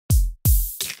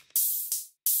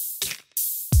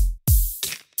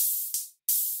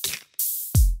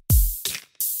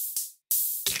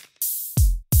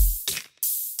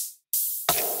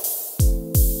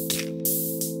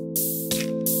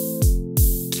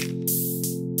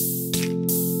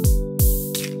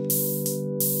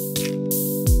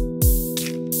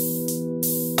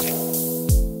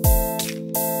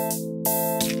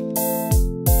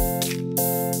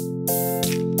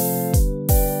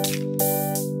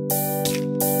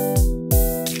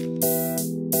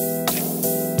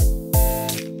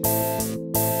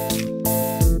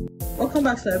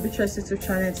back to our Beatrice YouTube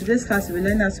channel. In today's class we'll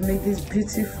learn how to make this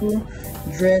beautiful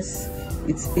dress.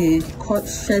 It's a cut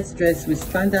shirt dress with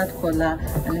standard collar,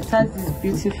 and it has this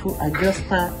beautiful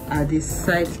adjuster at the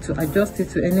side to adjust it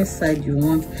to any side you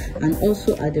want, and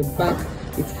also at the back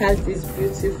it has this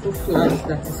beautiful flounce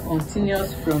that is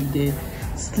continuous from the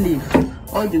sleeve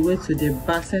all the way to the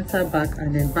back, center back,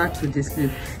 and then back to the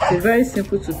sleeve. It's a very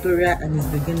simple tutorial and it's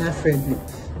beginner friendly.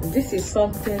 If this is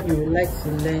something you would like to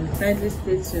learn, kindly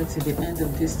stay tuned to the end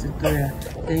of this tutorial.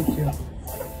 Thank you.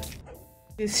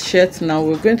 This shirt, now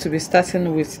we're going to be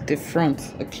starting with the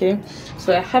front. Okay,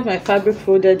 so I have my fabric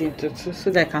folded into two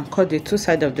so that I can cut the two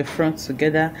sides of the front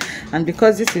together. And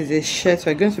because this is a shirt,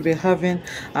 we're going to be having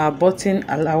our button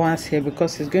allowance here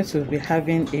because it's going to be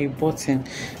having a button.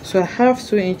 So I have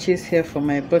 2 inches here for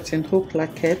my buttonhole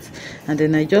placket, and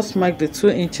then I just mark the 2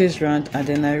 inches round, and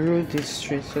then I roll this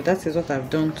straight. So that is what I've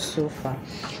done so far.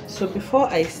 So before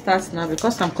I start now,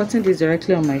 because I'm cutting this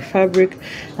directly on my fabric,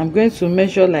 I'm going to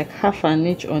measure like half an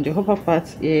inch on the upper part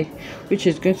here, which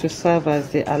is going to serve as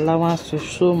the allowance to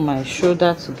sew my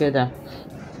shoulder together.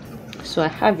 So I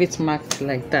have it marked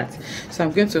like that. So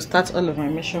I'm going to start all of my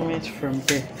measurements from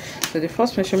there. So the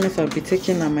first measurement I'll be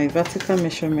taking are my vertical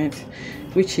measurement,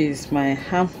 which is my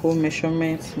armhole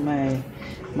measurement, my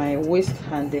waist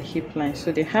and the hip line.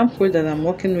 So the armhole that I'm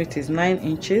working with is 9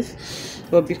 inches,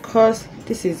 but because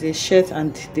this is a shirt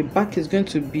and the back is going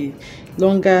to be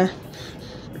longer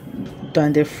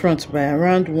than the front by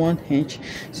around 1 inch,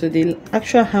 so the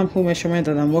actual armhole measurement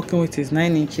that I'm working with is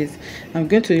 9 inches. I'm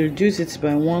going to reduce it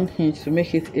by 1 inch to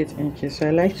make it 8 inches. So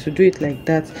I like to do it like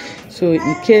that, so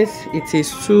in case it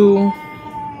is too,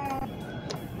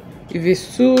 if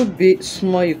it's too big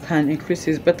small, you can increase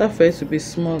it. It's better for it to be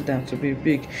small than to be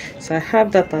big. So I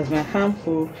have that as my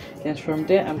armhole. Then from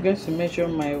there I'm going to measure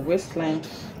my waistline.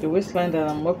 The waistline that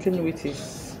I'm working with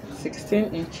is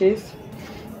 16 inches.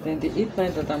 Then the hip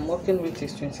line that I'm working with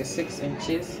is 26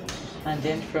 inches. And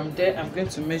then from there I'm going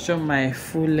to measure my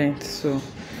full length. So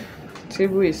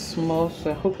table is small,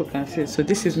 so I hope you can see it. So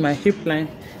this is my hip line,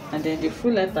 and then the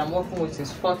full length I'm working with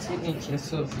is 40 inches.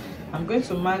 So I'm going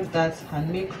to mark that and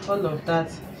make all of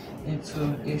that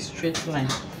into a straight line.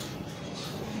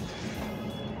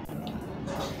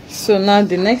 So now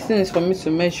the next thing is for me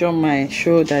to measure my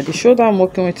shoulder. The shoulder I'm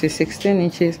working with is 16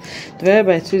 inches. Divided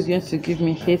by 2 is going to give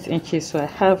me 8 inches. So I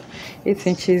have 8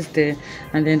 inches there.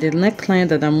 And then the neckline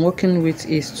that I'm working with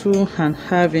is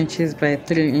 2.5 inches by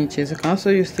 3 inches. You can also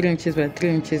use 3 inches by 3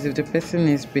 inches if the person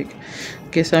is big.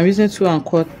 Okay, so I'm using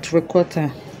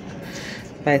 2.75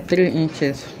 by 3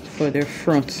 inches for the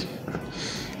front.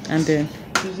 And then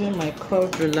using my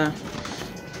curved ruler,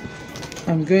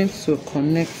 I'm going to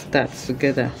connect that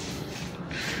together.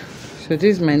 So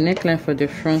this is my neckline for the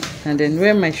front, and then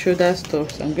where my shoulder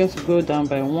stops, I'm going to go down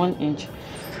by 1 inch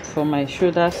for my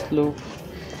shoulder slope,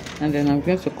 and then I'm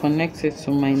going to connect it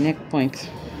to my neck point.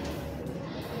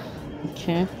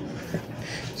 Okay,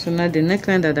 so now the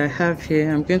neckline that I have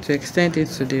here, I'm going to extend it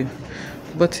to the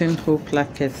buttonhole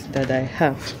placket that I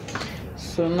have.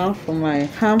 So now for my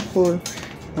armhole,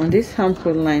 on this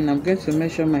armhole line, I'm going to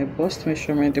measure my bust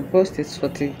measurement. The bust is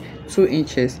 42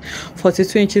 inches.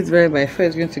 42 inches divided by 4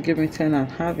 is going to give me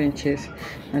 10.5 inches.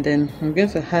 And then I'm going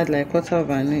to add like 1/4 of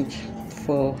an inch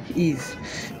for ease,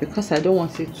 because I don't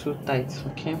want it too tight.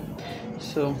 Okay,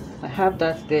 so I have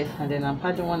that there, and then I'm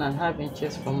adding 1.5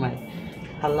 inches for my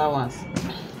allowance.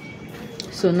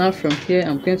 So now from here,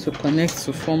 I'm going to connect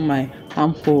to form my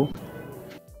armhole.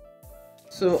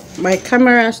 So my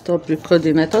camera stopped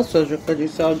recording. I thought it was recording,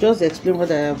 so I'll just explain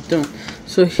what I have done.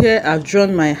 So here I've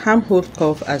drawn my armhole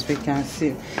curve, as we can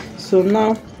see. So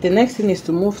now the next thing is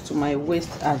to move to my waist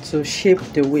and to shape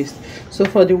the waist. So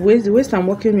for the waist I'm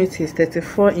working with is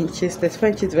 34 inches. 34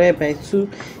 inches divided by 2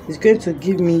 is going to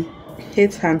give me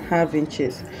 8.5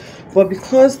 inches. But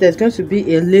because there's going to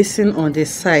be a lacing on the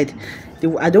side,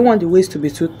 I don't want the waist to be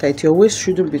too tight. Your waist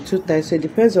shouldn't be too tight, so it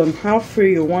depends on how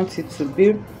free you want it to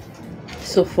be.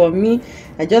 So for me,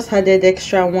 I just added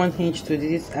extra 1 inch to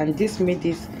this, and this made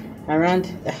this around,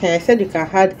 I said you can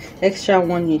add extra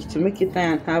 1 inch to make it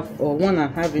 9.5 or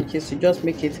 1.5 inches to just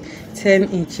make it 10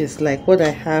 inches like what I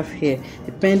have here,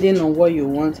 depending on what you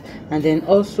want. And then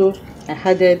also I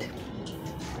added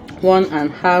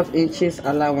 1.5 inches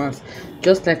allowance,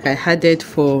 just like I added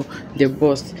for the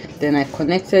bust. Then I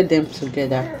connected them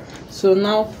together. So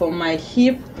now for my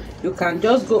hip, you can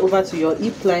just go over to your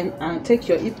hip line and take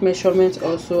your hip measurement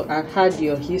also and add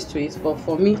your hips to it. But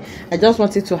for me, I just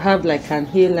wanted to have like an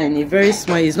hairline, a very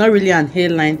small, it's not really an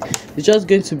hairline, it's just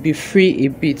going to be free a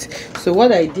bit. So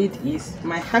what I did is,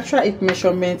 my actual hip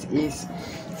measurement is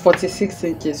 46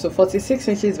 inches. So 46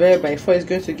 inches divided by 4 is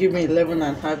going to give me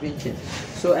 11.5 inches.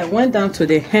 So I went down to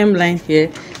the hemline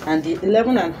here, and the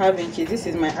 11.5 inches, this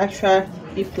is my actual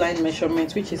hip line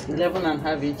measurement, which is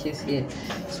 11.5 inches here.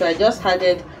 So I just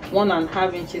added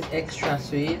 1.5 inches extra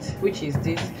to it, which is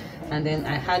this, and then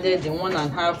I added the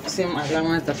 1.5 seam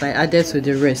allowance that I added to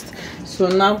the rest. So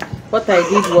now what I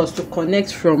did was to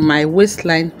connect from my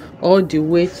waistline all the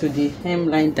way to the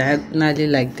hemline diagonally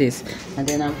like this, and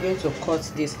then I'm going to cut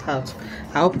this out.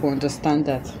 I hope you understand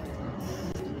that.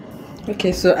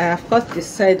 Okay, so I have cut this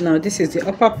side now. This is the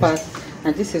upper part,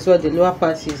 and this is what the lower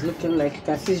part is looking like. You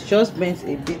can see it's just bent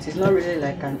a bit. It's not really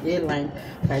like an A-line,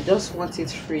 but I just want it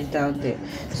free down there.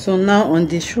 So now on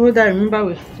the shoulder, remember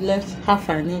we left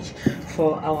 1/2 inch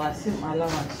for our seam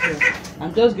allowance. So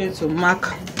I'm just going to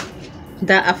mark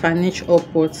that 1/2 inch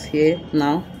upwards here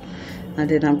now, and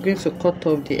then I'm going to cut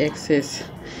off the excess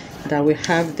that we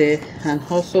have there, and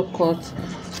also cut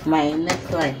my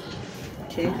neckline.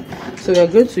 Okay, so we're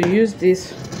going to use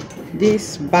this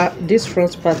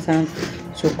front pattern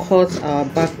to cut our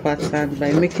back pattern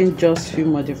by making just few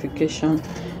modifications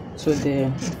to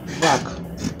the back.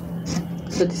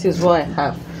 So this is what I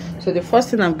have. So the first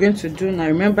thing I'm going to do now,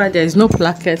 remember there is no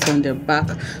placket on the back,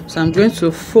 so I'm going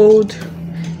to fold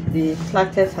the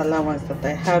placket allowance that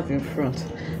I have in front.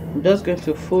 I'm just going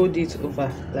to fold it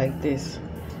over like this,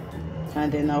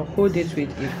 and then I'll hold it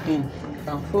with a pin. You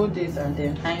can fold it and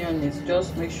then iron it.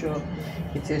 Just make sure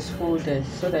it is folded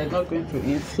so that it's not going to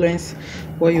influence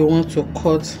what you want to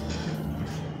cut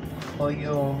for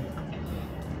your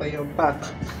back.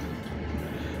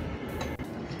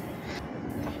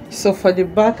 So for the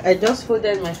back, I just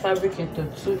folded my fabric into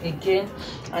 2 again,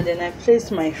 and then I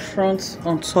placed my front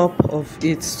on top of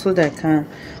it so that I can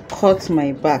cut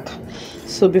my back.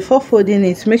 So before folding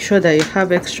it, make sure that you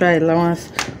have extra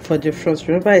allowance for the front.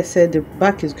 Remember I said the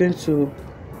back is going to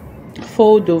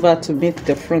fold over to meet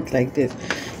the front like this.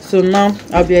 So now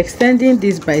I'll be extending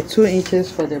this by 2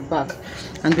 inches for the back,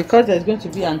 and because there's going to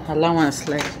be an allowance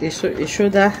like a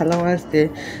shoulder allowance there,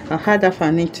 I'll add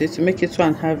 1/2 inch to make it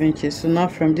 2.5 inches. So now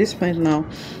from this point now,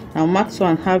 I'll mark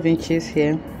 2.5 inches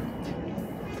here,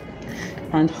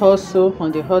 and also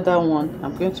on the other one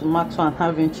I'm going to mark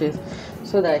 2.5 inches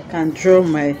so that I can draw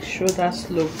my shoulder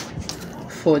slope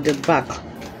for the back.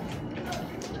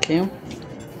 Okay,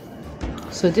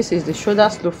 so this is the shoulder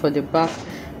slope for the back,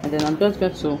 and then I'm just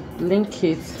going to link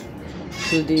it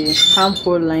to the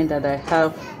armhole line that I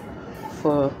have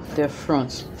for the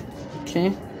front.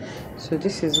 Okay, so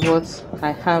this is what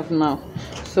I have now.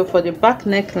 So for the back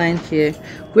neckline here,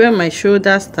 where my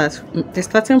shoulder starts, the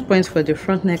starting point for the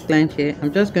front neckline here,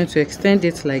 I'm just going to extend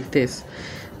it like this.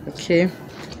 Okay,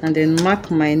 and then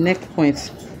mark my neck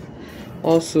point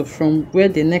also from where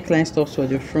the neckline stops for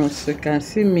the front. So you can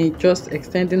see me just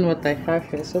extending what I have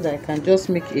here so that I can just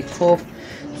make a curve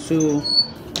to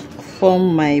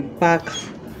form my back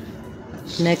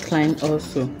neckline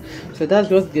also. So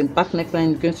that's what the back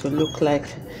neckline is going to look like.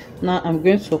 Now I'm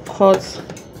going to cut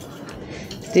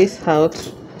this out,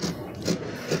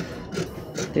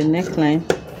 the neckline,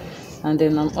 and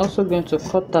then I'm also going to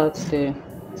cut out the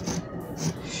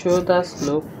shoulder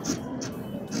slope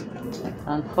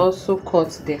and also cut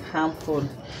the armhole.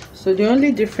 So the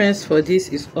only difference for this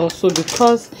is also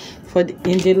because for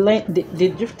in the length,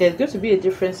 there's going to be a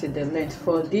difference in the length.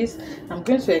 For this, I'm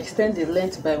going to extend the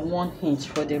length by 1 inch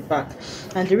for the back,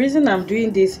 and the reason I'm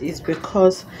doing this is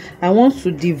because I want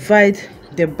to divide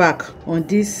the back on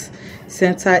this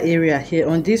center area here,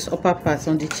 on this upper part,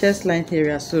 on the chest line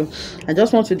area. So I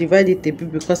just want to divide it a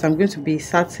bit because I'm going to be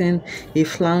inserting a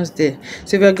flounce there.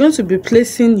 So if you're going to be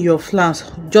placing your flounce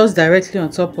just directly on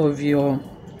top of your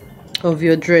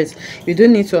dress, you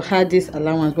don't need to add this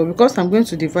allowance, but because I'm going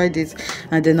to divide it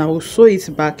and then I will sew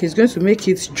it back, it's going to make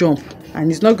it jump and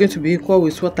it's not going to be equal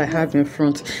with what I have in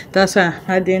front. That's why I'm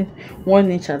adding 1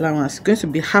 inch allowance. It's going to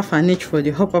be 1/2 inch for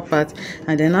the upper part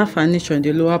and then 1/2 inch on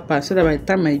the lower part, so that by the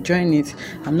time I join it,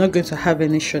 I'm not going to have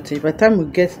any shortage. By the time we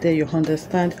get there, you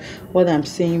understand what I'm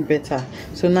saying better.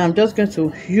 So now I'm just going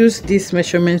to use this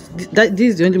measurement. This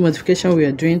is the only modification we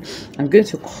are doing. I'm going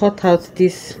to cut out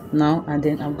this now, and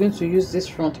then I'm going to use this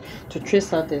front to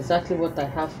trace out exactly what I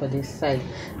have for this side,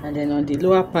 and then on the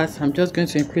lower part I'm just going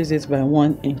to increase it by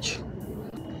 1 inch.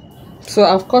 So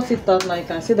I've cut it out now. You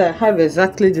can see that I have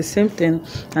exactly the same thing,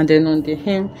 and then on the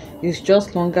hem it's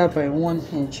just longer by 1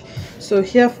 inch. So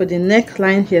here for the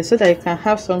neckline here, so that you can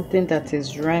have something that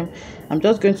is rhyme, I'm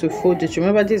just going to fold it.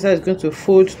 Remember, this side is going to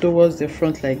fold towards the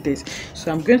front like this.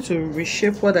 So I'm going to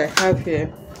reshape what I have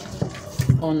here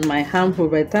on my armhole.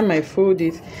 By the time I fold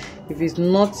it, if it's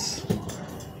not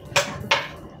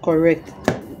correct,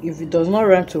 if it does not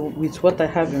rhyme with what I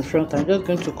have in front, I'm just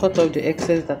going to cut off the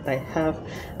excess that I have.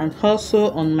 And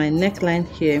also on my neckline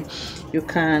here, you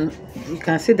can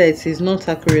see that it is not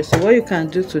accurate. So what you can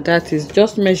do to that is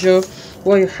just measure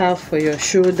what you have for your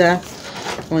shoulder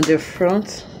on the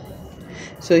front.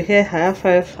 So here I have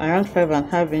around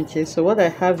 5.5 inches. So what I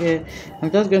have here,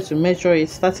 I'm just going to measure it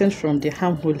starting from the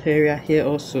armhole area here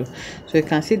also. So you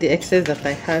can see the excess that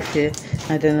I have here,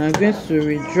 and then I'm going to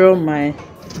redraw my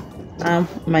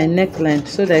neckline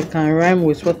so that I can rhyme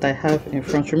with what I have in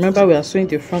front. Remember, we are sewing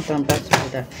the front and back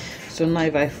together. So now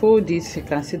if I fold this, you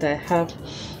can see that I have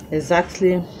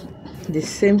exactly the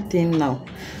same thing now.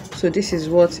 So this is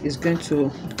what it's going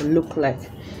to look like.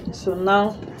 So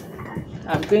now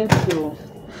I'm going to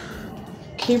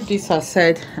keep this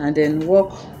aside and then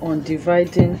work on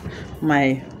dividing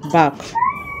my back.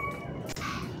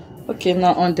 Okay,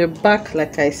 now on the back,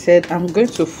 like I said, I'm going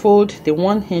to fold the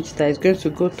 1 inch that is going to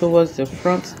go towards the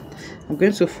front. I'm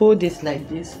going to fold it like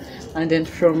this, and then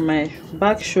from my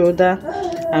back shoulder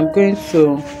I'm going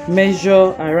to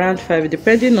measure around 5,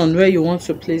 depending on where you want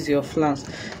to place your flounce.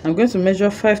 I'm going to measure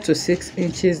 5 to 6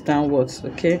 inches downwards.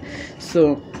 Okay,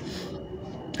 so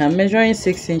I'm measuring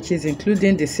 6 inches,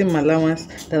 including the seam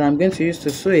allowance that I'm going to use to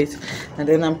sew it, and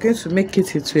then I'm going to make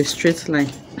it into a straight line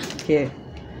here.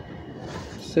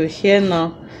 So here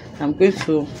now I'm going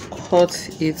to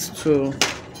cut it to,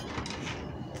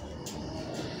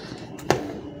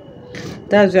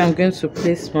 that's where I'm going to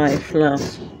place my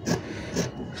flounce.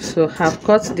 So I've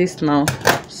cut this now.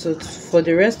 So for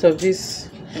the rest of this,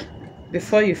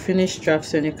 before you finish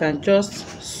drafting, you can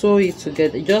just sew it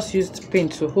together. Just use the pin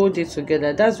to hold it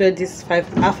together. That's where this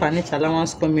 5.5 inch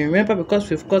allowance come in. Remember, because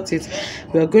we've cut it,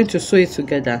 we are going to sew it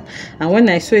together. And when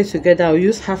I sew it together, I'll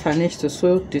use 1/2 inch to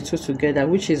sew the two together,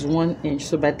 which is 1 inch.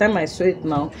 So by the time I sew it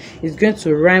now, it's going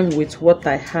to rhyme with what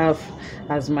I have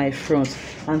as my front.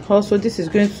 And also this is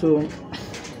going to,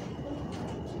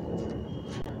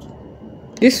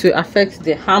 this will affect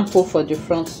the armhole for the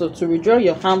front. So to redraw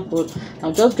your armhole,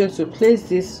 I'm just going to place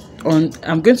this on,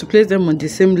 I'm going to place them on the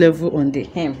same level on the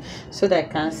hem, so that I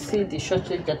can see the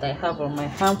shortage that I have on my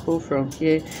armhole from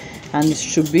here, and it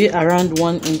should be around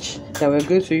 1 inch that we're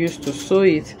going to use to sew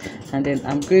it. And then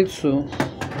I'm going to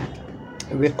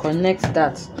reconnect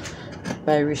that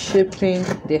by reshaping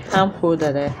the armhole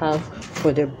that I have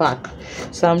for the back.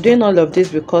 So I'm doing all of this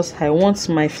because I want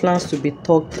my flounce to be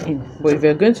tucked in. But if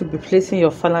you're going to be placing your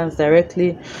flounce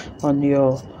directly on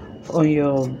your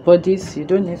bodies, you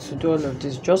don't need to do all of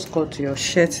this. Just cut your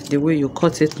shirt the way you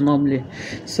cut it normally.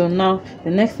 So now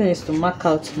the next thing is to mark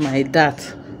out my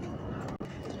dart.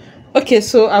 Okay,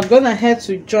 so I've gone ahead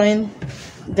to join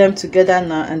them together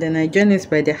now, and then I join it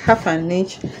by the 1/2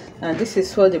 inch, and this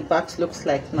is what the back looks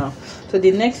like now. So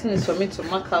the next thing is for me to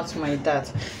mark out my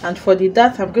dart, and for the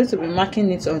dart I'm going to be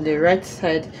marking it on the right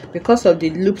side because of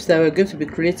the loops that we're going to be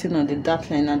creating on the dart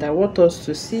line, and I want us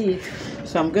to see it.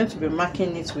 So I'm going to be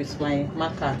marking it with my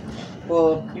marker.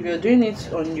 But if you're doing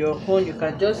it on your own, you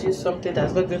can just use something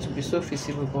that's not going to be so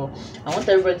visible, but I want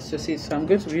everybody to see it, so I'm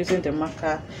going to be using the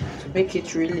marker to make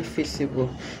it really visible.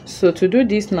 So to do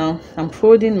this now, I'm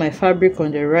folding my fabric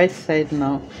on the right side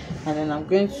now, and then I'm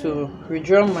going to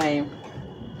redraw my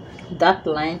dart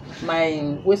line,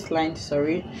 my waistline,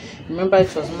 sorry. Remember,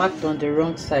 it was marked on the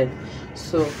wrong side,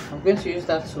 so I'm going to use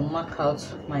that to mark out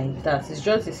my dart. It's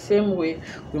just the same way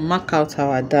we mark out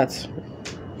our dart.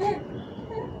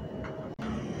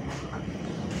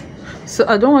 So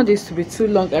I don't want this to be too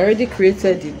long. I already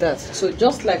created the dart, so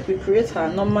just like we create our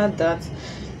normal dart,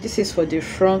 this is for the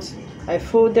front. I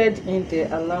folded in the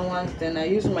allowance, then I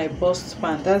use my bust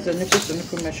span, that's the nipple to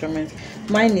nipple measurement.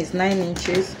 Mine is 9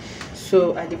 inches,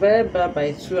 so I divided that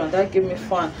by 2, and that gave me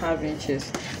 4.5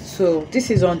 inches. So this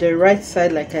is on the right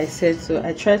side, like I said. So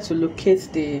I tried to locate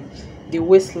the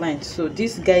waistline, so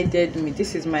this guided me.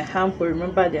 This is my armhole.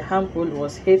 Remember, the armhole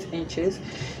was 8 inches,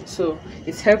 so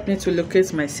it helped me to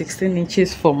locate my 16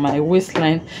 inches for my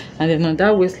waistline. And then on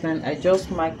that waistline I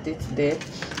just marked it there,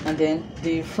 and then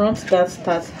the front dart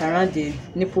starts around the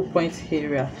nipple point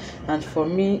area, and for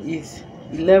me is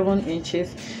 11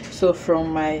 inches. So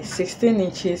from my 16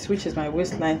 inches, which is my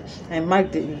waistline, I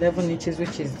marked the 11 inches,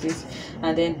 which is this,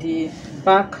 and then the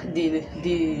back,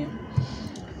 the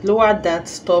lower dart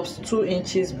stops 2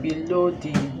 inches below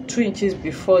the 2 inches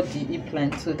before the hip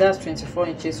line, so that's 24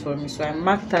 inches for me. So I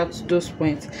marked out those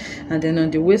points, and then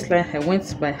on the waistline I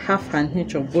went by 1/2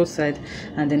 inch on both sides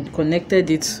and then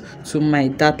connected it to my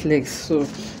dart legs. So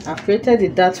I created the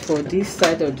dart for this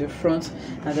side of the front,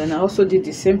 and then I also did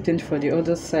the same thing for the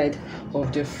other side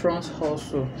of the front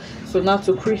also. So now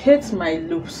to create my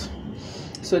loops,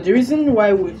 So the reason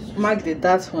why we mark the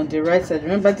dart on the right side,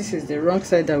 remember this is the wrong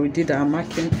side that we did our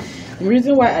marking. The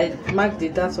reason why I mark the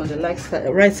dart on the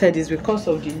right side is because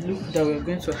of the loop that we're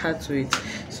going to add to it.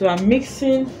 So I'm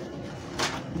mixing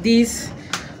this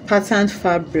patterned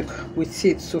fabric with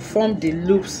it to form the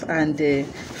loops and the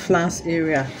flounce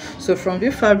area. So from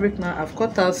the fabric now, I've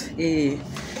cut out a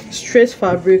straight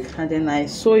fabric and then I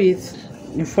sew it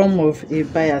in form of a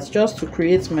bias just to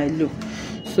create my loop.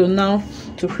 So now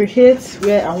to create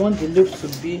where I want the loop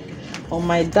to be on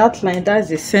my dart line, that's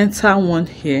the center one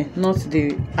here, not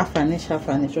the half an inch.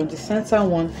 On the center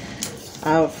one,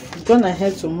 I've gone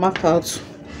ahead to mark out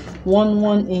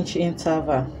 1 inch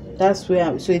interval. That's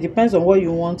where so it depends on what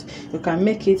you want. You can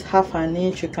make it half an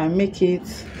inch, you can make it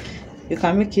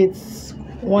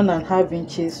 1.5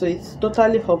 inches, so it's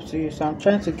totally up to you. So I'm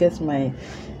trying to get my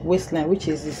waistline, which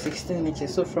is the 16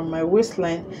 inches. So from my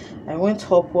waistline I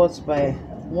went upwards by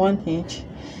 1 inch,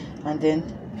 and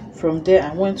then from there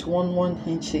I went 1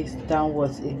 inches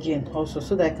downwards again also,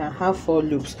 so that I can have 4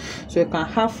 loops. So you can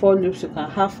have 4 loops, you can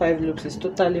have 5 loops, it's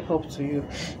totally up to you.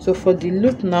 So for the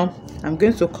loop now, I'm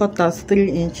going to cut out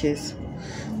 3 inches.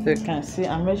 So you can see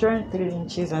I'm measuring 3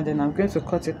 inches and then I'm going to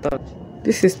cut it out.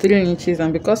 This is 3 inches,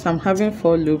 and because I'm having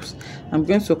 4 loops, I'm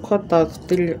going to cut out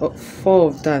 4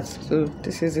 of that. So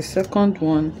this is the second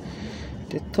one,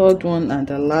 the third one, and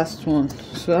the last one.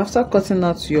 So after cutting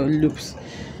out your loops,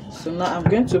 so now I'm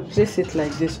going to place it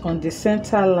like this on the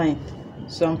center line.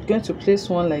 So I'm going to place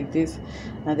one like this,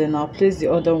 and then I'll place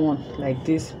the other one like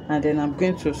this, and then I'm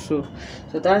going to sew.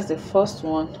 So that's the first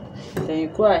one. Then you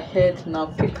go ahead now,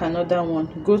 pick another one,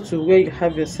 go to where you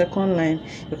have your second line.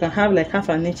 You can have like half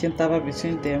an inch interval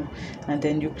between them, and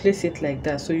then you place it like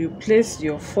that. So you place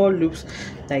your 4 loops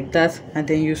like that, and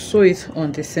then you sew it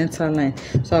on the center line.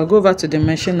 So I'll go over to the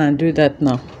machine and do that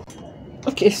now.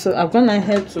 Okay, so I've gone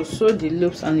ahead to sew the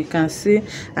loops, and you can see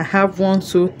I have 1,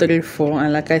 2, 3, 4,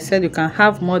 and like I said, you can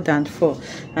have more than 4.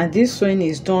 And this sewing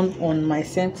is done on my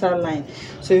center line.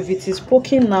 So if it is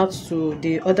poking out to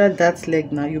the other dart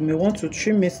leg now, you may want to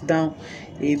trim it down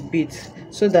a bit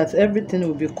so that everything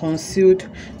will be concealed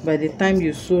by the time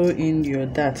you sew in your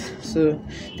dart. So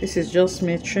this is just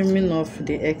me trimming off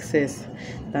the excess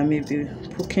that may be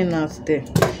poking out there.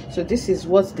 So this is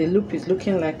what the loop is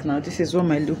looking like now. This is what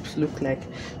my loops look like.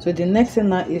 So the next thing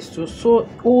now is to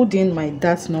hold in my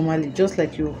dart normally, just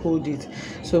like you hold it.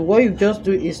 So what you just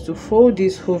do is to fold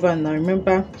this over. Now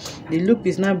remember, the loop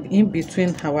is now in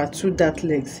between our 2 dart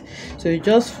legs. So you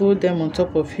just fold them on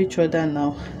top of each other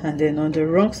now, and then on the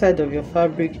wrong side of your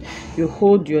fabric, you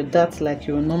hold your dart like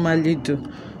you normally do.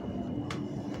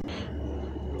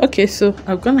 Okay, so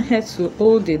I've gone ahead to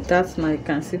hold the dart. Now you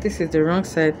can see this is the wrong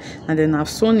side, and then I've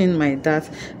sewn in my dart,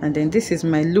 and then this is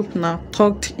my loop now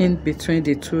tucked in between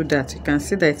the 2 darts. You can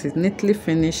see that it is neatly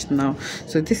finished now.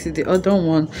 So this is the other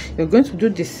one. You're going to do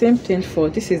the same thing for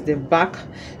this is the back.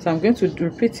 So I'm going to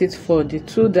repeat it for the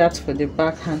 2 darts for the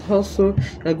back, and also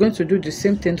you're going to do the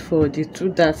same thing for the 2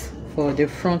 darts for the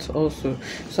front also.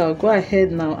 So I'll go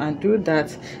ahead now and do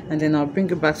that, and then I'll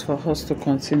bring it back for us to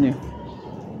continue.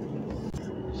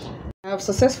 I've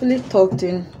successfully tucked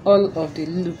in all of the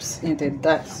loops in the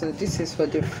dart. So this is for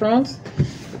the front,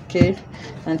 okay,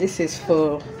 and this is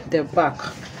for the back.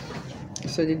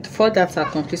 So the 4 darts are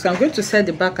complete. So I'm going to set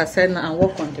the back aside now and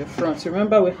work on the front.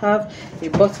 Remember, we have a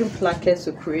bottom placket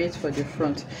to create for the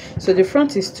front. So the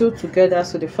front is still together.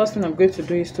 So the first thing I'm going to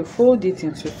do is to fold it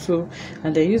into 2,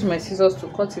 and then use my scissors to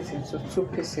cut it into 2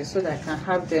 pieces so that I can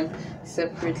have them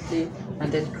separately,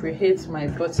 and then create my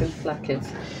bottom placket.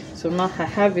 So now I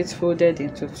have it folded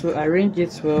into 2. Arrange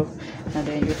it well, and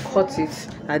then you cut it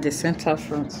at the center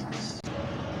front.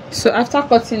 So after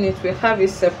cutting it, we have it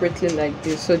separately like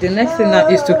this. So the next thing now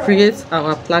is to create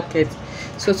our placket.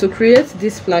 So to create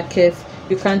this placket,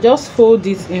 you can just fold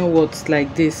it inwards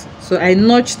like this. So I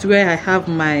notched where I have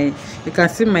my, you can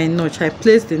see my notch. I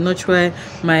placed the notch where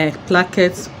my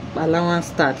placket allowance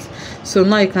starts. So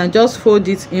now you can just fold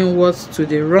it inwards to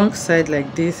the wrong side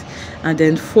like this, and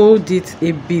then fold it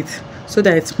a bit so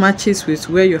that it matches with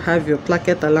where you have your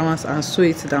placket allowance, and sew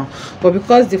it down. But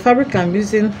because the fabric I'm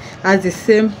using has the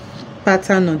same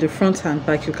pattern on the front and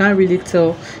back, you can't really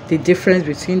tell the difference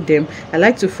between them. I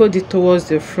like to fold it towards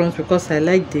the front because I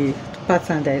like the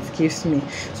pattern that it gives me.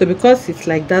 So because it's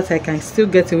like that, I can still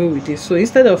get away with this. So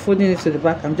instead of folding it to the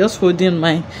back, I'm just folding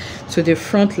mine to the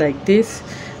front like this,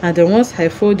 and then once I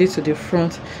fold it to the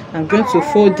front, I'm going to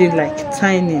fold it like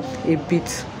tiny a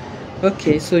bit.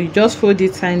 Okay, so you just fold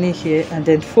it tiny here, and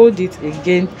then fold it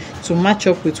again to match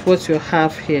up with what you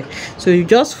have here. So you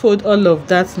just fold all of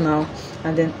that now,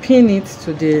 and then pin it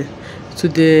to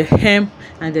the hem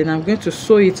and then I'm going to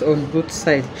sew it on both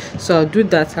sides. So I'll do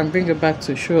that and bring it back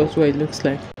to show us what it looks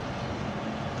like.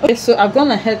 Okay, so I've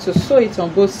gone ahead to sew it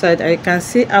on both sides. I can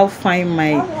see how fine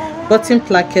my bottom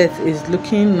placket is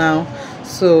looking now.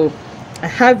 So I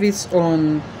have it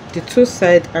on the two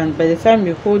sides, and by the time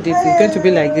you hold it, it's going to be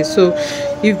like this. So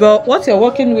if what you're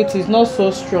working with is not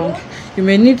so strong, you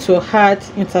may need to add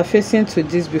interfacing to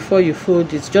this before you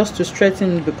fold it, just to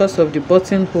straighten it because of the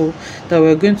buttonhole that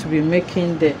we're going to be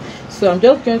making there. So I'm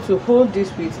just going to hold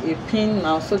this with a pin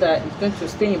now so that it's going to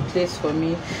stay in place for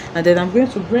me, and then I'm going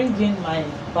to bring in my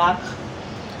back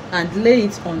and lay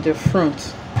it on the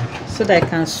front so that I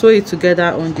can sew it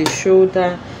together on the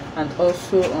shoulder and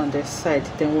also on the side.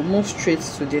 Then we'll move straight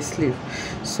to the sleeve.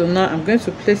 So now I'm going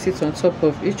to place it on top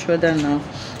of each other now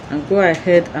and go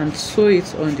ahead and sew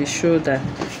it on the shoulder,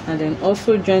 and then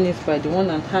also join it by the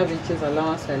 1.5 inches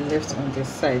allowance I left on the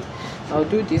side. I'll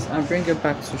do this and bring it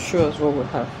back to show us what we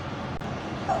have.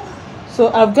 So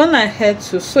I've gone ahead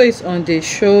to sew it on the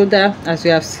shoulder as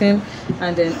you have seen,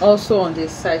 and then also on the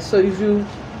side. So if you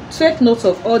take note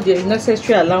of all the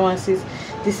necessary allowances,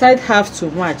 the side have to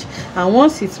match, and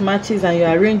once it matches and you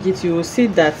arrange it, you will see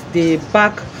that the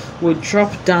back will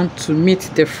drop down to meet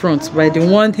the front by the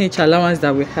 1 inch allowance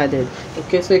that we added.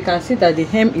 Okay, so you can see that the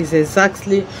hem is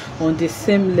exactly on the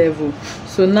same level.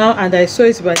 So now, and I sew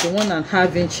it by the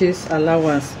 1.5 inches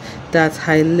allowance that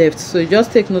I left. So you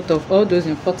just take note of all those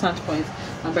important points,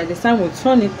 and by the time we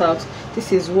turn it out,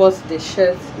 this is what the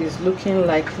shirt is looking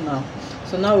like now.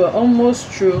 So now we're almost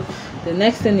through. The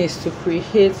next thing is to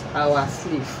create our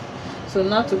sleeve. So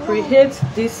now to create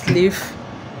this sleeve,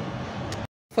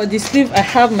 for the sleeve I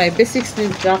have my basic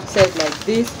sleeve drafted like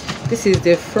this. This is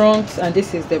the front and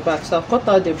this is the back. So I've cut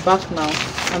out the back now.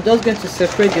 I'm just going to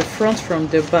separate the front from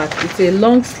the back. It's a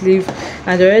long sleeve,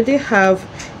 and I already have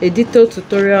a detailed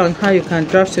tutorial on how you can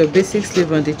draft your basic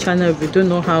sleeve on the channel if you don't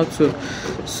know how to.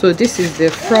 So this is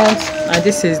the front and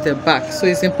this is the back. So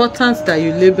it's important that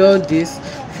you label this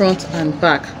front and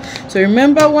back. So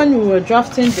remember when we were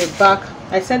drafting the back,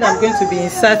 I said I'm going to be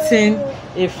inserting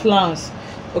a flounce.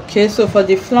 Okay, so for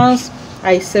the flounce,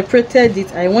 I separated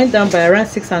it. I went down by around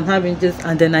 6.5 inches,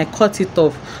 and then I cut it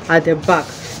off at the back.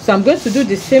 So I'm going to do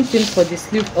the same thing for the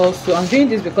sleeve also. I'm doing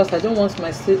this because I don't want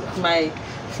my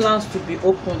flounce to be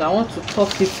opened. I want to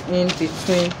tuck it in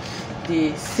between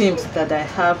the seams that I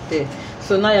have there.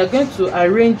 So now you're going to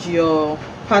arrange your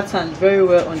pattern very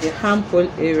well on the armhole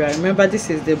area. Remember, this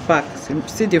is the back. So you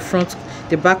see the front,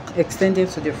 the back extending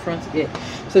to the front here.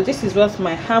 So this is what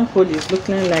my armhole is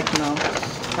looking like now,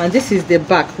 and this is the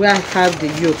back where I have the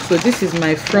yoke. So this is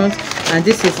my front and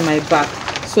this is my back.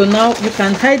 So now you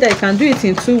can either, you can do it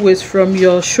in two ways. From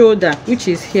your shoulder, which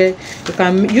is here, you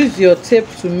can use your tape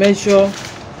to measure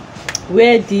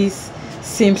where this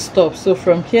seam stops. So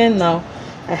from here now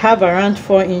I have around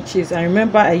 4 inches, and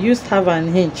remember I used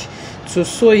 1/2 inch to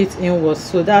sew it inwards,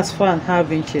 so that's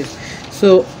 4.5 inches.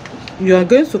 So you are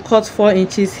going to cut 4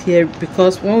 inches here,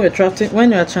 because when we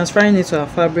are transferring it to our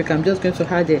fabric, I'm just going to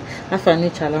add a 1/2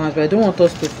 inch allowance, but I don't want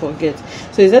us to forget.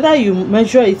 So it's either you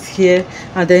measure it here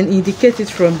and then indicate it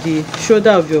from the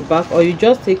shoulder of your back, or you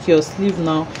just take your sleeve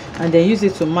now and then use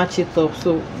it to match it up.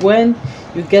 So when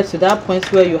you get to that point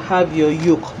where you have your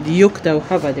yoke, the yoke that we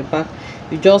have at the back,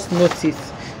 you just notice.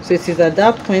 So it is at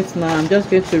that point now. I'm just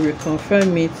going to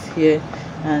reconfirm it here,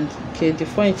 and okay, the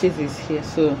 4 inches is here.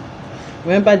 So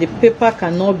remember, the paper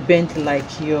cannot bend like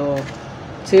your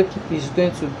tape is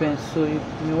going to bend, so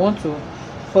you want to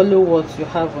follow what you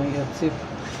have on your tape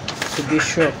to be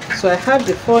sure. So I have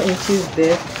the 4 inches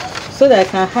there, so that I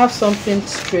can have something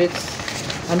straight.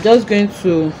 I'm just going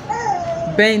to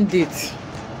bend it.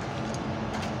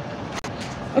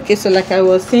 Okay, so like I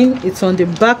was saying, it's on the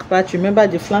back part. Remember,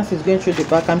 the flounce is going through the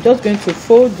back. I'm just going to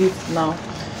fold it now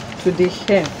to the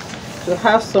hem to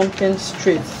have something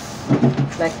straight,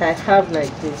 like I have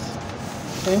like this.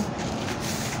 Okay,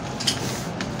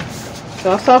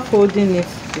 so after folding it,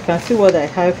 you can see what I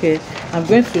have here. I'm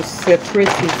going to separate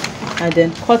it and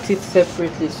then cut it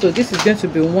separately. So this is going to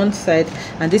be one side,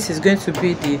 and this is going to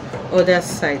be the other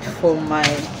side for my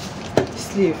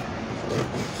sleeve.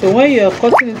 So when you are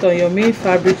cutting it on your main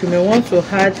fabric, you may want to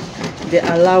add the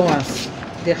allowance,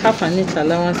 the 1/2 inch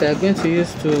allowance that you are going to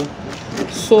use to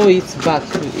sew it back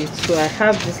to it. So I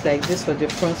have this like this for the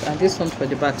front and this one for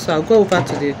the back. So I'll go over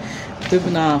to the table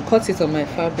now, cut it on my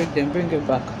fabric, then bring it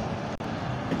back.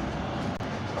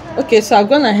 Okay, so I've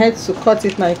gone ahead to cut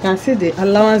it now. You can see the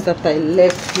allowance that I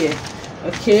left here.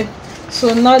 Okay,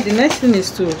 so now the next thing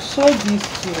is to sew these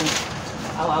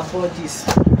to our bodies.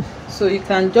 So you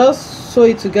can just sew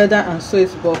it together and sew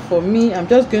it, but for me, I'm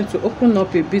just going to open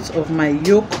up a bit of my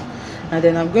yoke and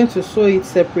then I'm going to sew it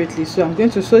separately. So I'm going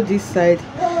to sew this side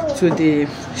to the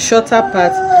shorter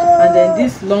part, and then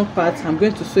this long part I'm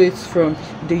going to sew it from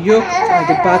the yoke at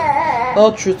the back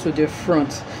all through to the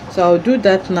front. So I'll do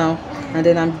that now, and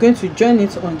then I'm going to join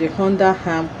it on the under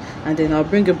arm, and then I'll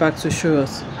bring it back to show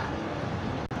us.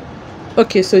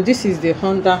 Okay, so this is the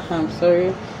under arm,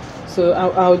 sorry. So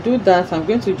I'll do that. I'm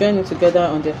going to join it together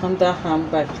on the under arm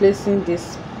by placing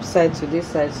this side to this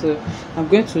side. So I'm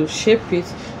going to shape it.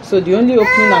 So the only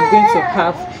opening I'm going to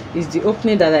have is the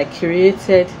opening that I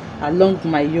created along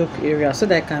my yoke area, so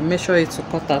that I can measure it to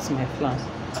cut out my flounce.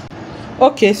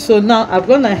 Okay, so now I've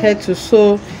gone ahead to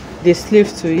sew the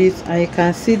sleeve to it, and you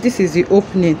can see this is the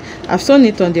opening. I've sewn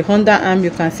it on the underarm.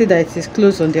 You can see that it is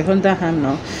closed on the underarm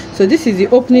now. So this is the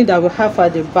opening that we have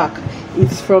at the back.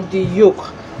 It's from the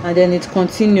yoke, and then it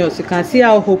continues. You can see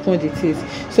how open it is.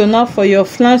 So now for your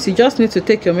flounce, you just need to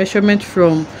take your measurement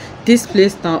from this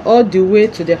place now all the way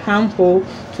to the armhole,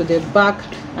 to the back,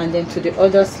 and then to the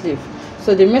other sleeve.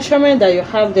 So the measurement that you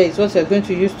have there is what you're going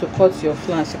to use to cut your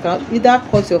flounce. You can either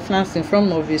cut your flounce in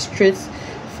front of a straight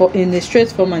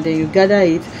form, and then you gather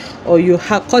it, or you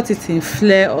cut it in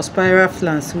flare or spiral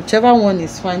flounce. Whichever one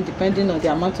is fine, depending on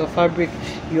the amount of fabric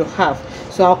you have.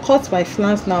 So I'll cut my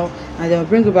flounce now, and then I'll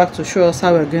bring it back to show us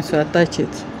how we're going to attach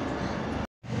it.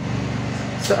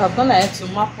 So I've gone ahead to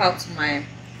mark out my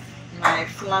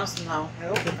flounce now. I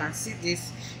hope you can see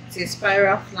this. It's a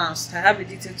spiral flounce. I have a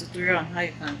detailed tutorial on how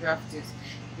you can draft it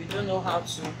if you don't know how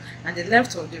to. And the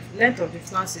length of the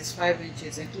flounce is 5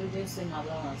 inches, including seam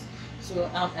allowance.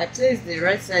 So I placed the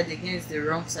right side against the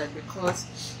wrong side,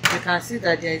 because you can see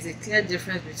that there is a clear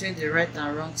difference between the right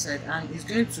and wrong side, and it's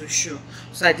going to show.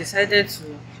 So I decided to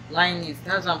line it.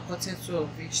 That's why I'm cutting 2 of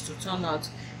each to turn out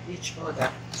each other.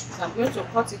 So I'm going to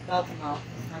cut it out now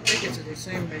and take it to the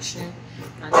sewing machine,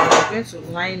 and then I'm going to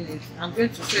line it. I'm going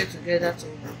to sew it together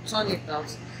to turn it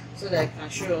out, so that I can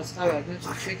show us how we're going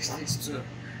to fix this to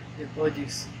the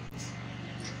bodies.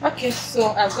 Okay, so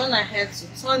I've gone ahead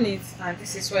to turn it, and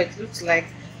this is what it looks like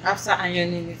after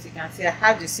ironing it. You can see I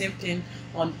have the same thing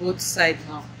on both sides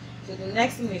now. So the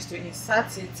next thing is to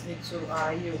insert it into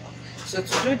our yoke. So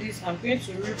to do this, I'm going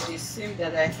to rip the seam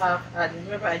that I have, and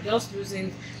remember I just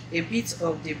loosened a bit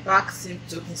of the back seam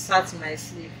to insert my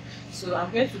sleeve. So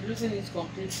I'm going to loosen it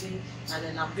completely, and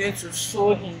then I'm going to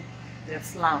sew in the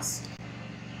flounce.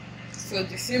 So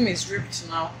the seam is ripped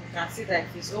now. You can see that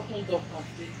it is opened up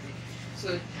completely.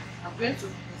 So I'm going to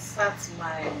insert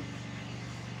my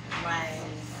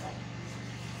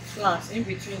flounce in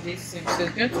between these seams. So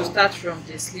it's going to start from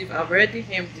the sleeve. I've already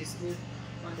hemmed the sleeve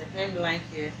on the hemline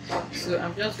here. So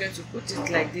I'm just going to put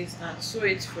it like this and sew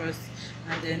it first,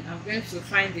 and then I'm going to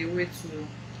find a way to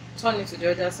turn it to the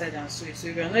other side and sew it. So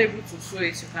if you're not able to sew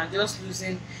it, you can just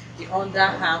loosen the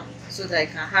underarm so that you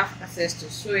can have access to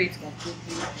sew it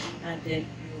completely, and then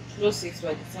you close it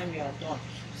by the time you are done.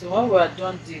 So when we are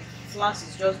done, the flounce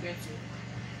is just going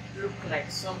to look like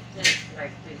something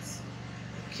like this.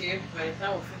 Okay, by the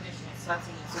time we finish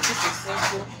inserting it. So this is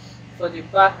simple. For the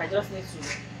back, I just need to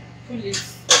pull it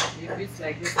a bit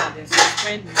like this, and then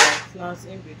suspend my flounce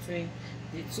in between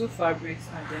the 2 fabrics,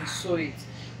 and then sew it.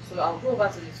 So I'll go over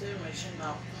to the sewing machine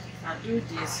now and do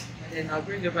this, and then I'll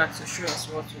bring it back to show us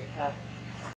what we have.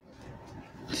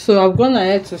 So I've gone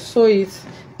ahead to sew it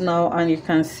now, and you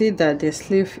can see that the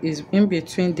sleeve is in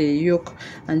between the yoke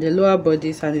and the lower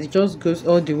bodies, and it just goes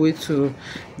all the way to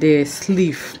the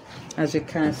sleeve, as you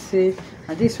can see.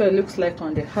 And this is what it looks like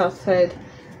on the outside.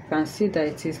 You can see that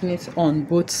it is neat on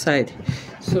both sides.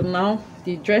 So now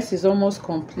the dress is almost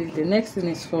complete. The next thing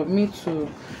is for me to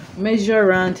measure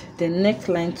around the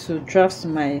neckline to draft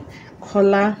my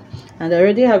collar, and I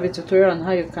already have a tutorial on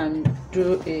how you can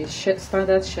do a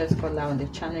standard shirt collar on the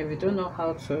channel. If you don't know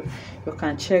how to, you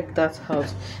can check that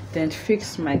out. Then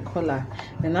fix my collar.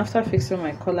 Then after fixing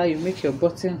my collar, you make your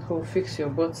buttonhole, fix your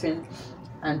button,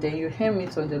 and then you hem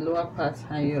it on the lower part,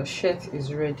 and your shirt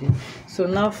is ready. So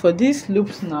now for these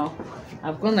loops, now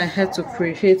I've gone ahead to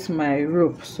create my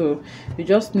rope. So you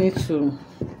just need to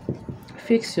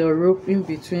fix your rope in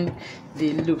between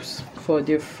the loops for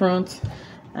the front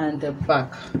and the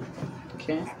back.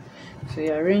 Okay, so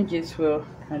you arrange it well,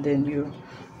 and then you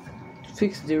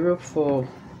fix the rope for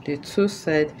the 2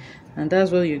 sides, and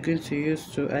that's what you're going to use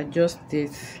to adjust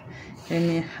it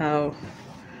anyhow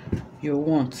you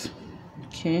want.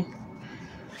 Okay,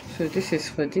 so this is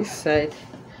for this side,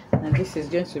 and this is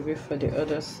going to be for the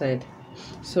other side.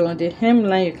 So on the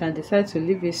hemline, you can decide to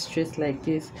leave it straight like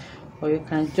this, or you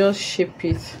can just shape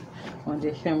it on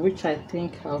the hem, which I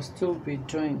think I'll still be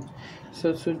doing.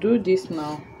 So to do this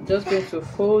now, I'm just going to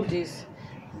fold this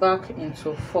back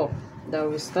into 4 that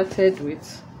we started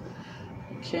with.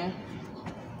 Okay,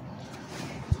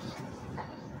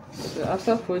 So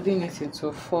after folding it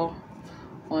into 4,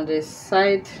 on the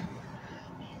side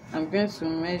I'm going to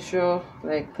measure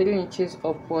like 3 inches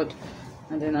upward,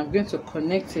 and then I'm going to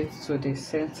connect it to the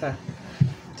center.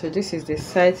 So this is the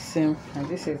side seam and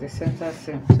this is the center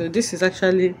seam. So this is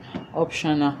actually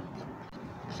optional.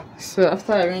 So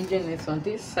after arranging it on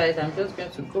this side, I'm just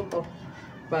going to go up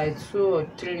by 2 or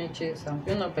 3 inches. I'm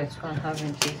going up by 2.5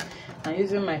 inches, and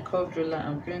using my curved ruler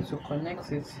I'm going to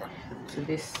connect it to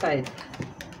this side.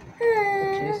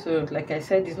 Okay, so like I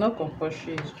said, it's not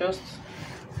compulsory, it's just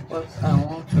what I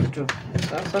want to do.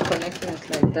 So after connecting it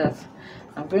like that,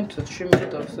 I'm going to trim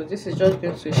it off. So this is just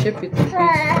going to shape it a bit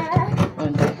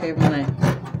on the hemline.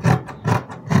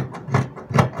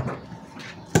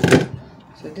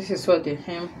 So this is what the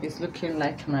hem is looking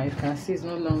like now. You can see it's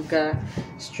no longer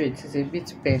straight, it's a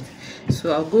bit bent.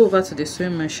 So I'll go over to the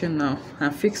sewing machine now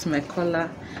and fix my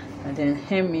collar and then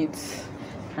hem it,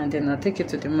 and then I'll take it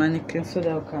to the mannequin so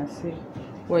that we can see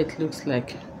what it looks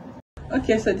like.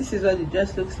 Okay, so this is what the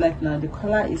dress looks like now. The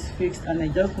collar is fixed, and I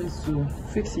just need to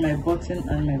fix my button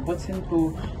and my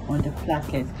buttonhole on the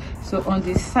placket. So on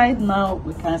the side now,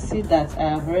 we can see that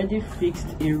I have already fixed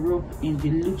a rope in the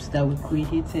loops that we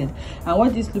created, and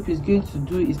what this loop is going to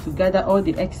do is to gather all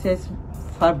the excess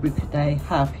fabric that I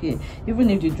have here. Even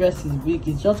if the dress is big,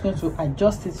 it's just going to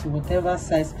adjust it to whatever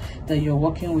size that you're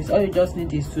working with. All you just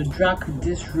need is to drag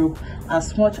this rope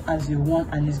as much as you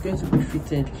want, and it's going to be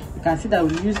fitted. You can see that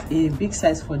we used a big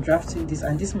size for drafting this,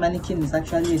 and this mannequin is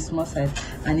actually a small size,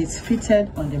 and it's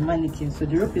fitted on the mannequin. So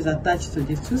the rope is attached to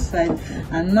the 2 sides,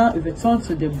 and now if we turn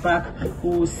to the back,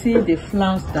 we will see the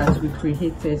flounce that we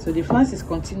created. So the flounce is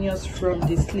continuous from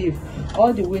the sleeve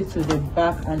all the way to the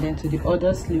back and then to the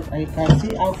other sleeve, and you can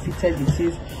see how fitted it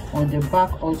is on the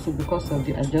back also because of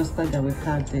the adjuster that we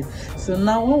have there. So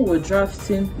now when we're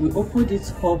drafting, we opened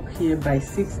it up here by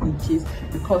 6 inches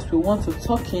because we want to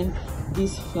tuck in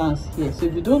this flounce here. So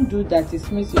if you don't do that, it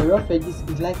means your rough edges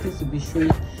is likely to be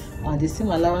showing the seam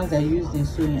allowance that you used in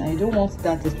sewing, and you don't want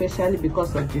that, especially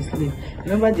because of the sleeve.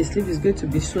 Remember, the sleeve is going to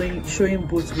be showing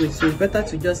both ways, so it's better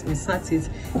to just insert it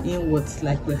inwards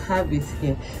like we have it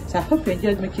here. So I hope you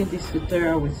enjoyed making this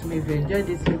tutorial with me. If you enjoyed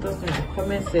it, let us know in the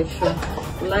comment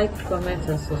section. Like, comment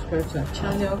and subscribe to our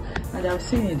channel, and I'll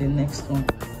see you in the next one.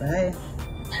 Bye.